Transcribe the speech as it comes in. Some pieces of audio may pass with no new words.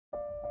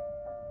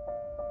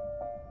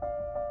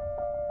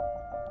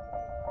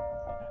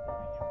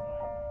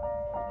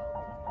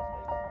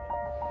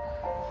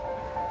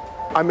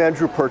I'm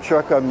Andrew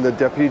Perchuk. I'm the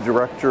Deputy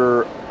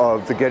Director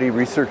of the Getty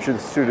Research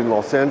Institute in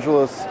Los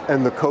Angeles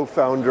and the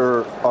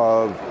co-founder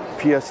of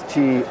PST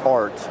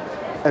ART.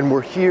 And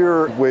we're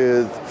here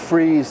with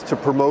Frieze to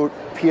promote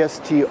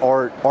PST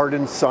ART, Art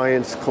and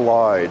Science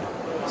Collide.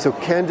 So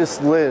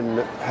Candice Lin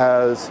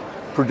has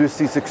produced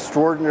these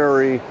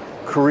extraordinary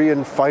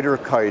Korean fighter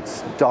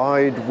kites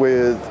dyed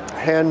with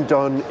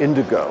hand-done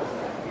indigo.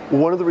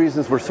 One of the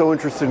reasons we're so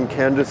interested in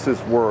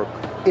Candice's work,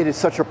 it is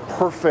such a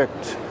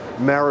perfect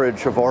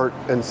marriage of art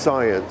and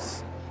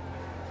science.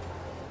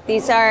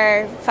 These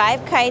are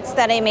 5 kites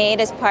that I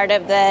made as part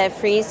of the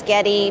Frieze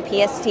Getty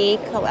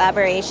PST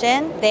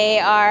collaboration. They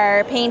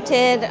are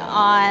painted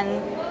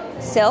on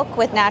silk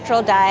with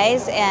natural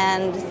dyes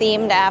and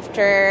themed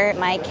after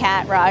my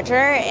cat Roger,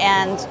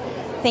 and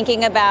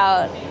thinking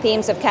about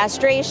themes of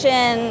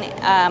castration,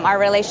 our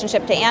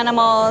relationship to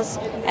animals,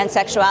 and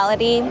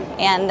sexuality.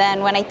 And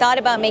then when I thought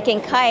about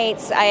making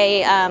kites,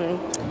 I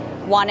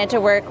wanted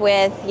to work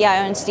with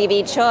Yaeun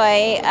Stevie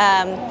Choi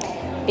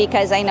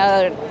because I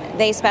know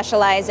they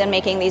specialize in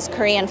making these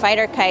Korean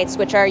fighter kites,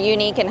 which are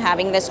unique in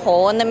having this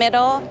hole in the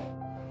middle.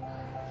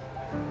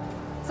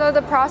 So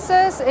the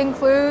process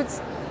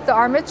includes the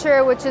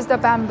armature, which is the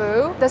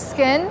bamboo, the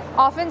skin.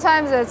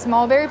 Oftentimes it's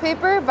mulberry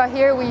paper, but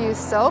here we use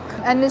silk.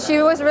 And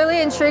she was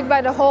really intrigued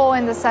by the hole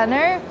in the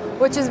center,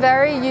 which is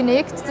very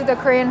unique to the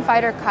Korean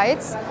fighter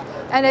kites.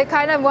 And it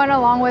kind of went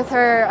along with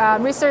her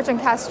research on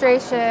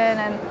castration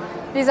and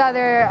these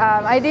other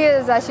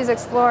ideas that she's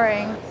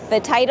exploring. The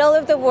title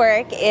of the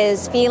work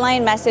is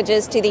Feline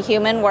Messages to the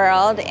Human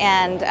World,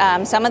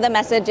 and some of the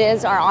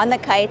messages are on the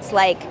kites,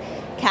 like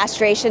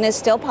castration is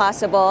still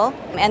possible.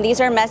 And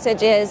these are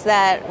messages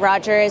that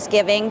Roger is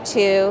giving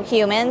to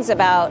humans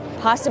about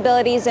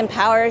possibilities and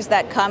powers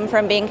that come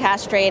from being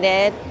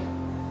castrated.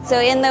 So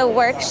in the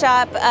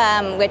workshop,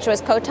 which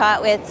was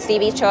co-taught with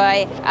Stevie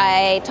Choi,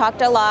 I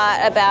talked a lot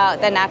about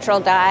the natural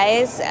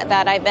dyes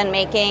that I've been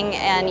making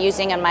and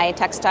using in my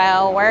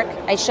textile work.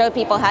 I showed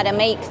people how to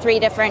make 3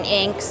 different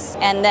inks,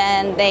 and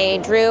then they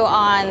drew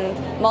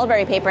on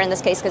mulberry paper in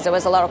this case because it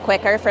was a little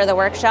quicker for the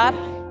workshop.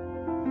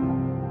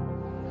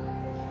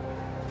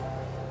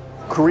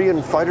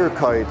 Korean fighter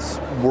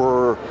kites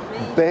were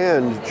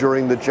banned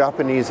during the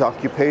Japanese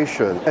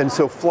occupation, and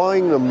so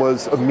flying them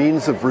was a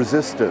means of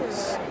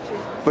resistance.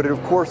 But it,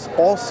 of course,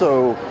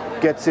 also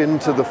gets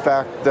into the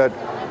fact that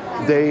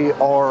they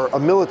are a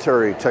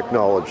military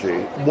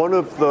technology. One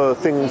of the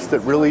things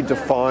that really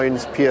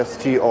defines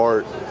PST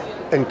art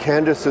and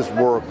Candice's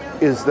work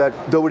is that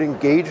though it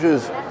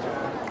engages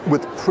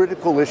with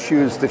critical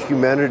issues that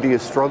humanity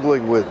is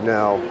struggling with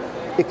now,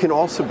 it can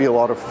also be a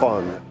lot of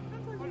fun.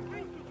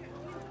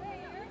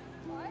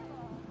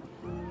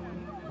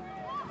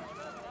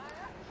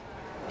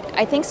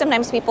 I think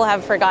sometimes people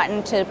have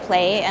forgotten to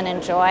play and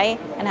enjoy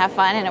and have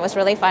fun, and it was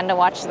really fun to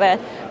watch the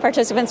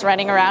participants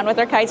running around with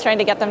their kites trying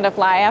to get them to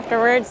fly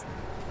afterwards.